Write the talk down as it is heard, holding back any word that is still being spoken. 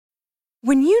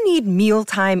When you need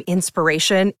mealtime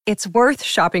inspiration, it's worth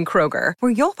shopping Kroger,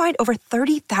 where you'll find over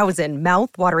 30,000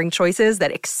 mouth-watering choices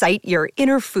that excite your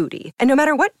inner foodie. And no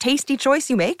matter what tasty choice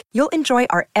you make, you'll enjoy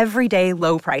our everyday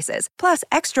low prices, plus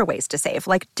extra ways to save,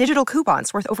 like digital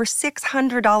coupons worth over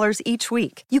 $600 each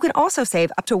week. You can also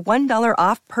save up to $1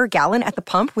 off per gallon at the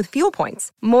pump with fuel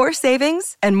points. More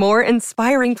savings and more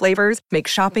inspiring flavors make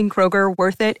shopping Kroger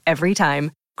worth it every time.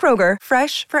 Kroger,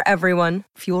 fresh for everyone.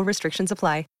 Fuel restrictions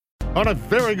apply. On a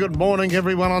very good morning,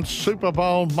 everyone, on Super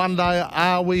Bowl Monday.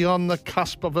 Are we on the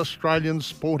cusp of Australian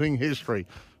sporting history?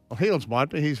 Well, Heels might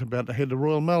be. He's about to head to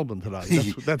Royal Melbourne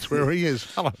today. That's where he is.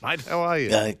 Hello, mate. How are you?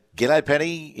 G'day,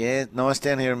 Paddy. Yeah, nice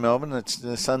down here in Melbourne.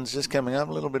 The sun's just coming up.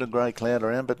 A little bit of grey cloud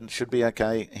around, but it should be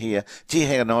okay here. Gee,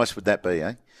 how nice would that be,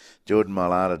 eh? Jordan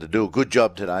Mailata to do a good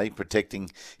job today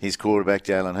protecting his quarterback,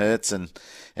 Jalen Hurts,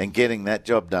 and getting that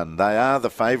job done. They are the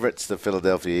favourites, the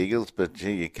Philadelphia Eagles, but,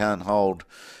 gee, you can't hold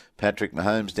Patrick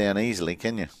Mahomes down easily,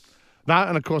 can you? No,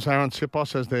 and of course Aaron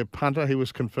Sipos as their punter. He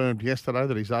was confirmed yesterday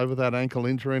that he's over that ankle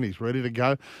injury and he's ready to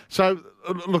go. So,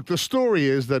 look, the story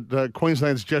is that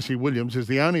Queensland's Jesse Williams is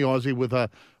the only Aussie with a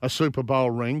Super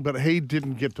Bowl ring, but he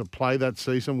didn't get to play that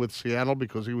season with Seattle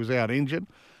because he was out injured.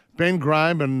 Ben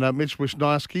Graham and Mitch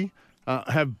Wisniewski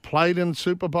have played in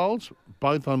Super Bowls,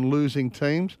 both on losing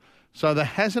teams. So there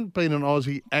hasn't been an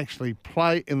Aussie actually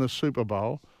play in the Super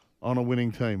Bowl on a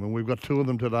winning team. And we've got two of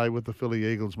them today with the Philly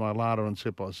Eagles, Mailata and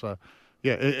Sipos. So,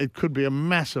 yeah, it could be a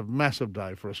massive, massive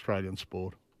day for Australian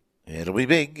sport. Yeah, it'll be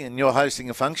big. And you're hosting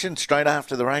a function straight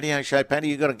after the radio show, Paddy.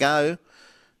 You've got to go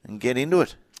and get into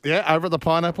it. Yeah, over at the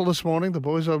Pineapple this morning. The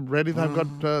boys are ready. They've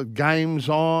got games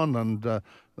on and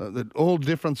all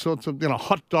different sorts of,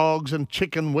 hot dogs and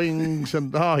chicken wings.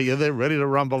 And, they're ready to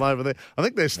rumble over there. I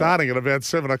think they're starting at about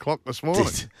 7 o'clock this morning.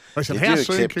 They said, how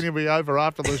soon can you be over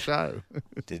after the show?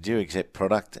 Did you accept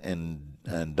product and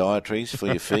dietaries for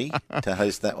your fee to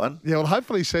host that one? Yeah, well,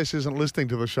 hopefully Sess isn't listening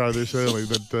to the show this early,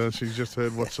 that she's just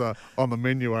heard what's on the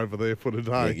menu over there for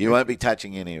today. Yeah, you won't be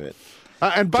touching any of it.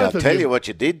 And both I'll tell you what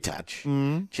you did touch.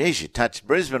 Geez, you touched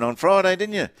Brisbane on Friday,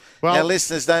 didn't you? Well, our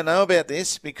listeners don't know about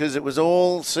this because it was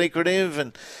all secretive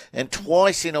and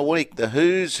twice in a week the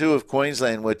who's who of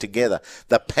Queensland were together.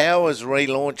 The Powers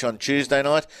relaunch on Tuesday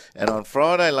night and on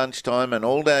Friday lunchtime and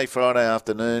all day Friday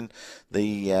afternoon,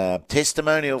 the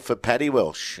testimonial for Paddy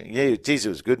Welsh. Yeah, geez, it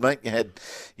was good, mate.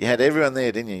 You had everyone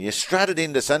there, didn't you? You strutted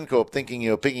into Suncorp thinking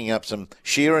you were picking up some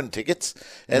Sheeran tickets,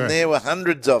 and there were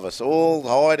hundreds of us all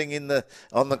hiding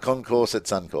on the concourse at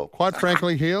Suncorp. Quite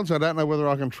frankly, Heels, I don't know whether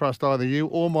I can trust either you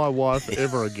or my wife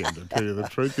ever again, to tell you the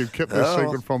truth. You've kept this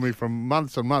secret from me for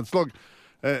months and months. Look,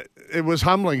 it was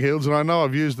humbling, Heels, and I know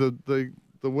I've used the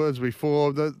words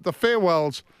before. The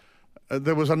farewells.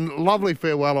 There was a lovely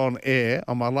farewell on air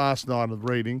on my last night of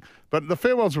reading, but the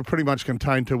farewells were pretty much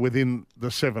contained to within the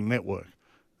Seven network.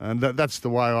 And that's the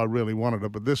way I really wanted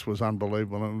it. But this was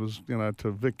unbelievable. And it was,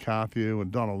 to Vic Carthew and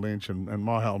Donald Lynch and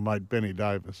my old mate Benny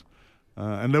Davis.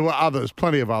 And there were others,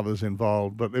 plenty of others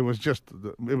involved. But it was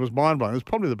mind-blowing. It was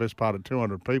probably the best part of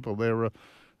 200 people. There were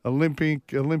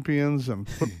Olympians and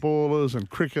footballers and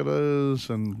cricketers.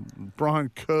 And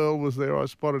Brian Curl was there. I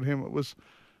spotted him. It was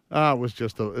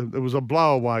just it was a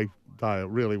blow-away day. It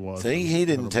really was. See, he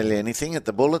didn't tell you anything at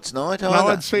the Bullets night either. No,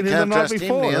 I'd seen him the night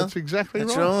before. That's exactly right.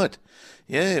 That's right.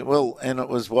 Yeah, well, and it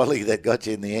was Wally that got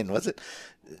you in the end, was it?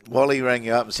 Wally rang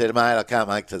you up and said, mate, I can't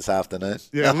make this afternoon.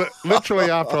 Yeah, literally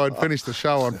after I'd finished the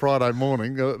show on Friday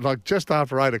morning, like just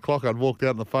after 8 o'clock, I'd walked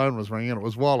out and the phone was ringing. It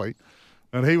was Wally,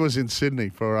 and he was in Sydney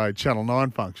for a Channel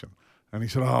 9 function. And he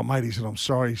said, mate, I'm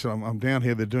sorry. He said, I'm down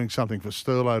here. They're doing something for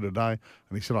Sterlo today.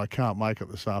 And he said, I can't make it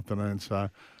this afternoon. So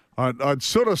I'd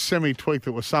sort of semi-tweaked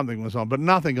that something was on, but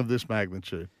nothing of this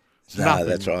magnitude. No,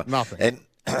 that's right. Nothing. And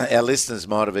our listeners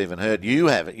might have even heard, you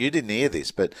haven't, you didn't hear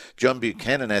this, but John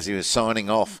Buchanan, as he was signing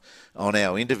off on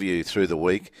our interview through the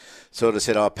week, sort of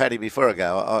said, Paddy, before I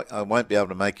go, I won't be able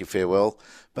to make you farewell,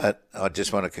 but I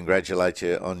just want to congratulate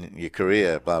you on your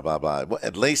career, blah, blah, blah.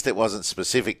 At least it wasn't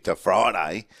specific to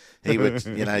Friday. He would,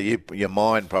 your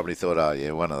mind probably thought,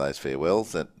 one of those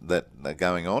farewells that are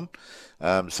going on.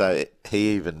 So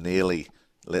he even nearly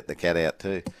let the cat out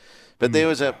too. But there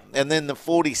was and then the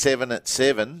 47 at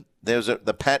 7, there was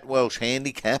the Pat Welsh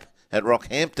handicap at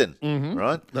Rockhampton,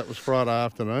 right? That was Friday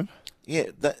afternoon.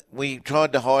 Yeah, we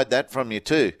tried to hide that from you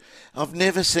too. I've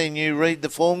never seen you read the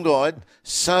form guide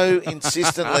so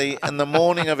insistently in the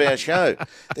morning of our show.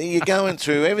 You're going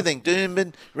through everything.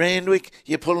 Doomben, Randwick,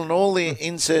 you're pulling all the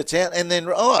inserts out, and then,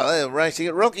 they're racing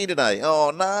at Rocky today. Oh,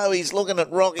 no, he's looking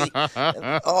at Rocky.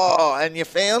 And you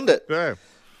found it. Yeah.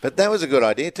 But that was a good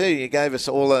idea too. You gave us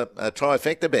all a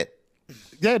trifecta bet.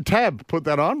 Yeah, Tab put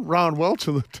that on. Rowan Welch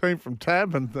and the team from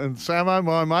Tab and Samo,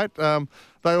 my mate,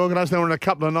 they organised. There were a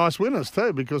couple of nice winners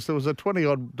too, because there was a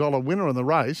 $20-odd winner in the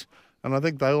race, and I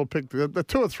think they all picked. The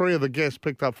 2 or 3 of the guests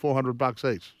picked up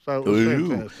 $400 each. So it was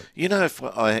fantastic. You know, if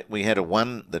we had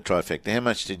won the trifecta, how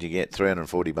much did you get?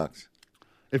 $340.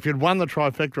 If you'd won the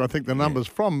trifecta, I think the numbers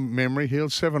from memory,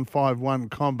 Heald 751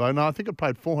 combo. No, I think it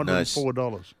paid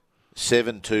 $404.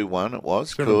 721 it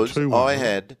was, because 721, I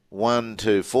had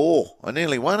 124. I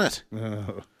nearly won it.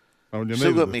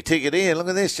 Still got me ticket here. Look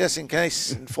at this, just in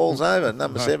case it falls over.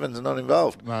 Number 7's not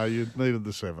involved. No, you needed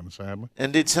the 7, sadly.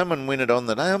 And did someone win it on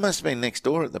the day? I must have been next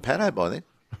door at the paddo by then.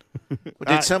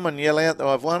 Did someone yell out that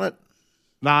I've won it?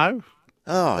 No.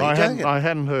 Oh, I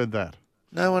hadn't heard that.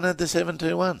 No one had the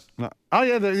 721. No. Oh,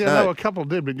 yeah, no, a couple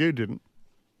did, but you didn't.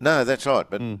 No, that's right,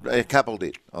 but a couple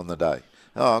did on the day.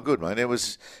 Oh, good, mate. It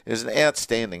was an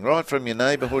outstanding, right from your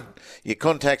neighbourhood, your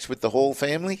contacts with the Hall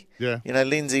family. Yeah. You know,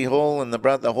 Lindsay Hall and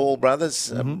the Hall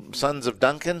brothers, sons of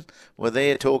Duncan, were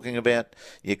there talking about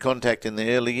your contact in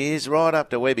the early years, right up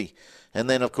to Webby. And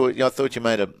then, of course, I thought you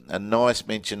made a nice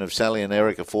mention of Sally and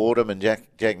Erica Fordham, and Jack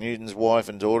Newton's wife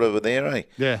and daughter were there, eh?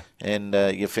 Yeah. And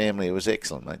your family. It was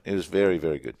excellent, mate. It was very,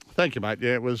 very good. Thank you, mate.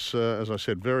 Yeah, it was, as I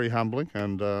said, very humbling.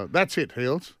 And that's it,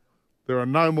 Heals. There are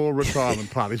no more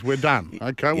retirement parties. We're done.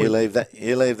 Okay. You leave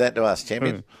that to us,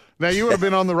 champion. Now, you would have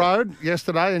been on the road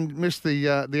yesterday and missed the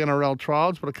NRL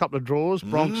trials, but a couple of draws.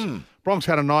 Bronx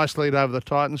had a nice lead over the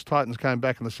Titans. Titans came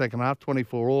back in the second half,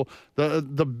 24-all.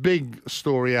 The big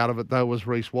story out of it, though, was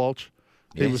Reece Walsh.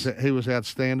 Yes. He was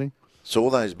outstanding. Saw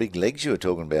those big legs you were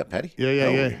talking about, Paddy. Yeah.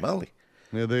 Holy moly.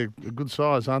 Yeah, they're a good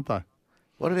size, aren't they?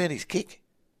 What about his kick?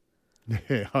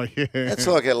 Yeah. That's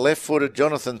like a left-footed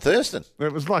Jonathan Thurston.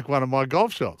 It was like one of my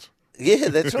golf shots. Yeah,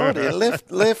 that's right. Yeah,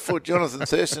 left foot Jonathan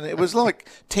Thurston. It was like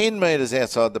 10 metres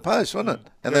outside the post, wasn't it?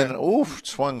 And then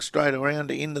swung straight around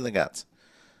into the guts.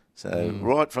 So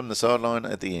right from the sideline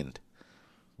at the end.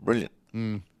 Brilliant.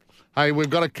 Hey, we've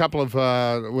got a couple of.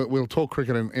 We'll talk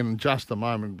cricket in just a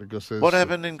moment, because there's. What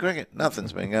happened in cricket?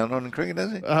 Nothing's been going on in cricket,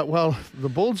 has it? Well, the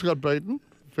Bulls got beaten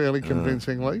fairly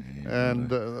convincingly, and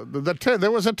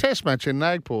there was a test match in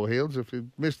Nagpur, Heals. If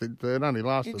you missed it, it only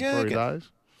lasted 3 days.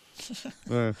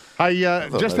 Hey,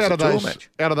 just out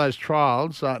of those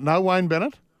trials, no Wayne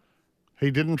Bennett.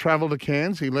 He didn't travel to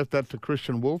Cairns. He left that to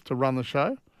Christian Wolfe to run the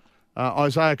show.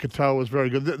 Isaiah Katoa was very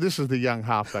good. This is the young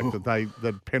halfback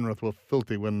that Penrith were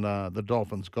filthy when the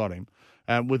Dolphins got him,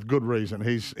 and with good reason.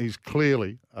 He's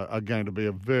clearly going to be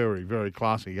a very, very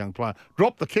classy young player.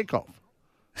 Dropped the kickoff,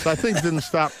 so things didn't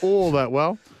start all that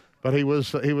well. But he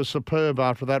was superb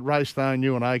after that. Ray Stone,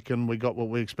 Ewan Aiken, we got what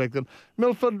we expected.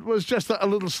 Milford was just a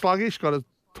little sluggish, got a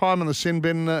time in the sin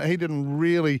bin. He didn't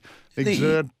really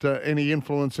exert any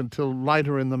influence until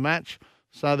later in the match.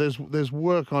 So there's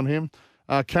work on him.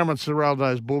 Cameron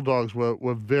Ciraldo's Bulldogs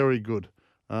were very good,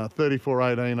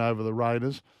 34-18 over the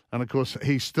Raiders. And, of course,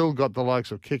 he's still got the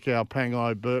likes of Kikau,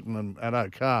 Pangai, Burton and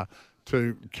Okar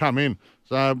to come in.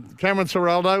 So Cameron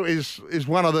Ciraldo is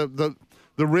one of the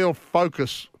real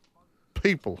focus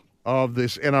people of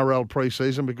this NRL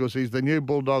pre-season, because he's the new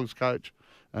Bulldogs coach,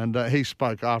 and he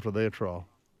spoke after their trial.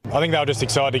 I think they were just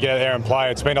excited to get out there and play.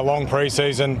 It's been a long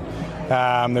pre-season.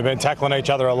 They've been tackling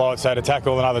each other a lot, so to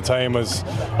tackle another team I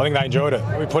think they enjoyed it.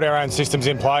 We put our own systems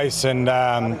in place and,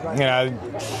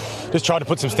 just tried to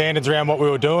put some standards around what we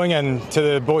were doing, and to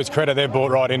the boys' credit, they've bought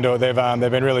right into it.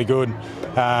 They've been really good.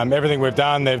 Everything we've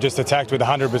done, they've just attacked with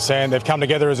 100%. They've come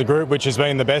together as a group, which has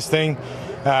been the best thing,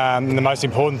 and the most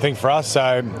important thing for us.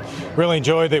 So really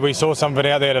enjoyed that we saw some of it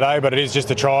out there today, but it is just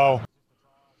a trial.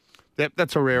 Yep,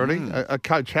 that's a rarity. A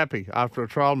coach happy after a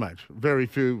trial match. Very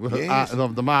few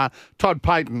of them are. Todd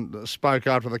Payton spoke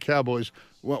after the Cowboys.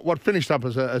 What finished up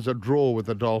as a draw with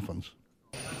the Dolphins?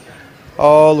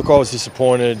 Oh, look, I was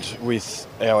disappointed with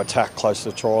our attack close to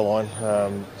the try line.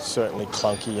 Certainly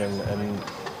clunky and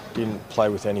didn't play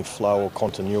with any flow or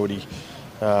continuity.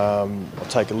 I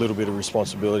take a little bit of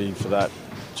responsibility for that,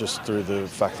 just through the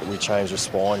fact that we changed the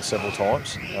spine several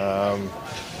times.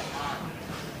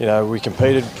 We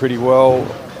competed pretty well,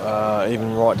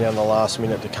 even right down the last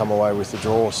minute to come away with the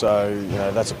draw. So,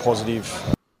 that's a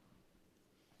positive.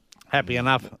 Happy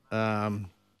enough.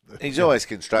 He's always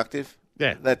constructive.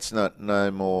 Yeah. That's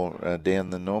no more down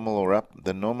than normal or up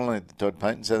than normal, Todd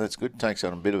Payton. So that's good. Takes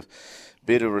on a bit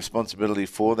of responsibility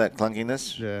for that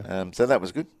clunkiness. Yeah. So that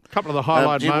was good. A couple of the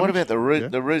highlight moments. What about the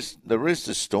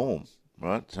Roosters Storm,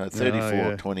 right? So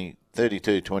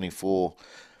 32-24,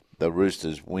 the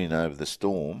Roosters win over the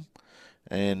Storm.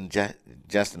 And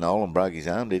Justin Olam broke his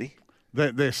arm, did he?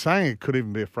 They're saying it could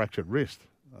even be a fractured wrist.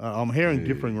 I'm hearing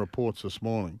differing reports this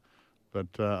morning. but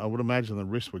I would imagine the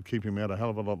wrist would keep him out a hell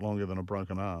of a lot longer than a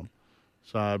broken arm.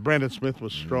 So Brandon Smith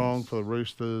was strong for the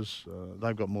Roosters.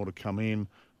 They've got more to come in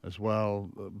as well.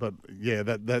 But, yeah,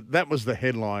 that was the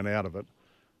headline out of it.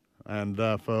 And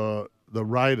for the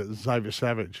Raiders, Xavier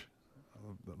Savage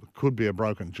could be a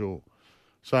broken jaw.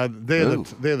 So they're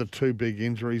the two big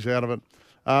injuries out of it.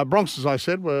 Bronx, as I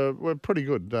said, were pretty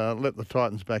good. Let the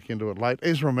Titans back into it late.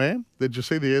 Ezra Mam, did you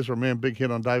see the Ezra Mam big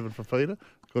hit on David Fafita?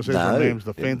 Because Ezra Mam's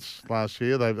defence last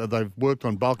year, they've worked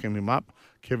on bulking him up.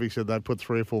 Kevy said they put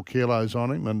 3 or 4 kilos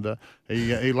on him, and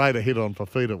he laid a hit on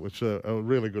Fafita, which was a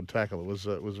really good tackle.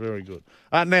 It was very good.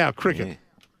 Now, cricket. Yeah.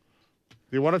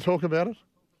 Do you want to talk about it?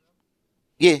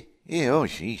 Yeah. Yeah, oh,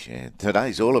 sheesh. Yeah.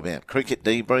 Today's all about cricket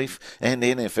debrief and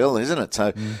NFL, isn't it?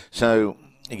 So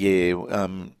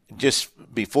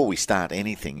just before we start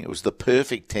anything, it was the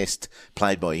perfect test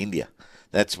played by India.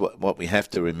 That's what we have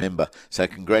to remember. So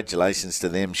congratulations to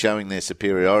them showing their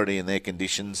superiority in their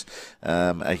conditions.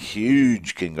 A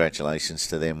huge congratulations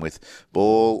to them with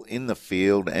ball in the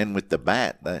field and with the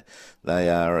bat. They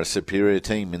are a superior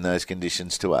team in those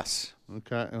conditions to us.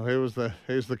 Okay, well,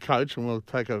 here's the coach, and we'll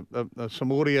take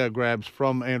some audio grabs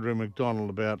from Andrew McDonald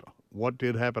about what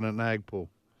did happen at Nagpur.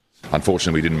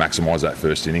 Unfortunately, we didn't maximise that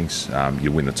first innings.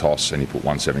 You win the toss and you put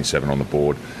 177 on the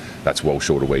board. That's well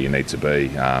short of where you need to be,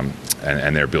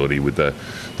 and their ability with the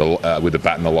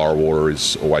bat in the lower order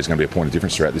is always going to be a point of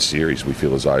difference throughout this series. We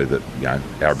feel as though that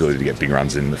our ability to get big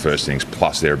runs in the first innings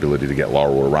plus their ability to get lower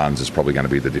order runs is probably going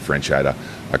to be the differentiator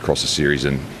across the series,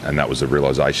 and that was the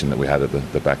realisation that we had at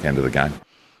the back end of the game.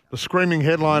 The screaming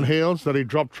headline, Heels, that he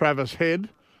dropped Travis Head.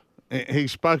 He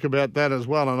spoke about that as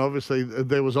well, and obviously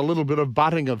there was a little bit of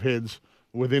butting of heads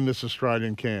within this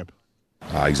Australian camp.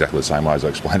 Exactly the same way as I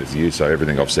explained it to you. So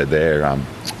everything I've said there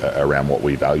around what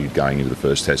we valued going into the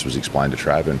first test was explained to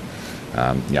Trav,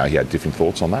 and he had different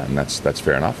thoughts on that, and that's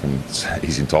fair enough, and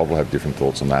he's entitled to have different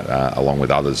thoughts on that along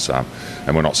with others.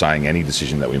 And we're not saying any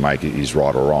decision that we make is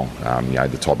right or wrong.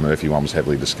 The Todd Murphy one was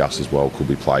heavily discussed as well. Could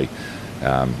we play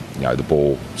the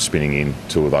ball spinning in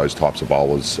 2 of those types of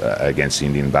bowlers against the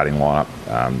Indian batting lineup?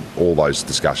 All those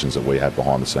discussions that we have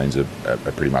behind the scenes are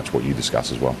pretty much what you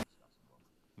discuss as well.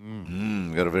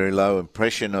 Got a very low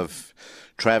impression of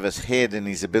Travis Head and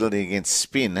his ability against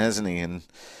spin, hasn't he? And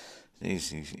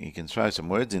he can throw some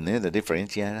words in there. The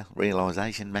differentiator,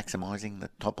 realisation, maximising the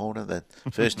top order, the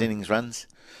first innings runs.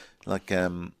 Like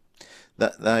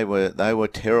they were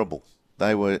terrible.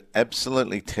 They were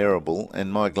absolutely terrible.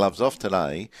 And my gloves off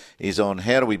today is on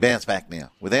how do we bounce back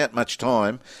now? Without much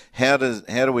time, how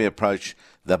do we approach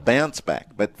the bounce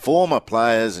back? But former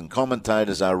players and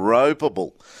commentators are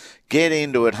ropeable. Get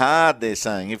into it hard, they're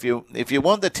saying. If you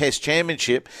want the Test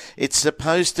Championship, it's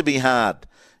supposed to be hard.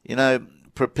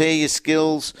 Prepare your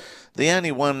skills.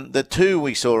 The 2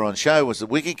 we saw on show was the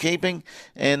wicket keeping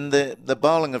and the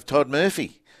bowling of Todd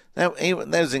Murphy. That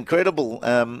was incredible.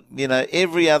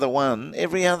 Every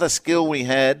other skill we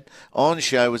had on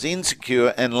show was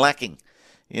insecure and lacking.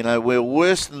 We're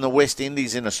worse than the West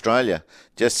Indies in Australia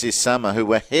just this summer, who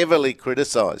were heavily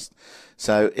criticised.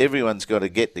 So everyone's got to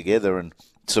get together and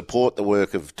support the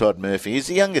work of Todd Murphy. He's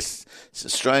the youngest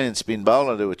Australian spin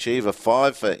bowler to achieve a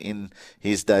 5-for in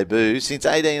his debut since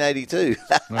 1882.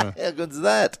 How good's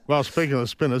that? Well, speaking of the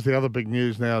spinners, the other big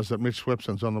news now is that Mitch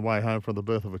Swepson's on the way home from the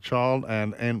birth of a child,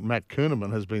 and Matt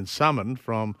Kuhneman has been summoned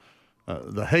from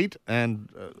the Heat and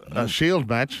a Shield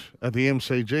match at the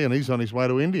MCG, and he's on his way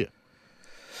to India.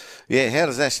 Yeah, how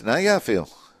does Ashton Agar feel?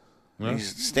 Yeah.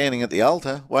 He's standing at the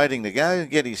altar, waiting to go,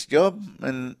 get his job,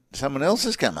 and someone else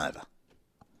has come over.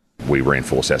 We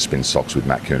reinforce our spin stocks with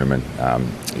Matt Kuhneman.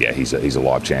 He's a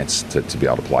live chance to be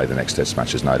able to play the next Test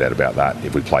match. There's no doubt about that.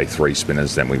 If we play 3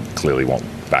 spinners, then we clearly want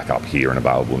backup here and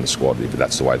available in the squad. If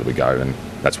that's the way that we go, and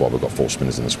that's why we've got 4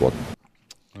 spinners in the squad.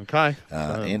 Okay,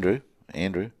 Andrew,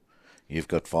 you've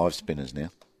got 5 spinners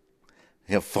now.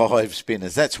 You have 5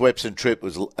 spinners. That Swepson trip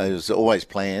was always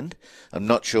planned. I'm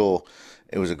not sure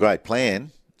it was a great plan.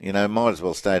 Might as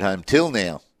well stayed home till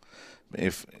now.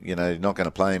 If you're not going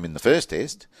to play him in the first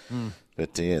test.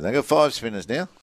 But they got 5 spinners now.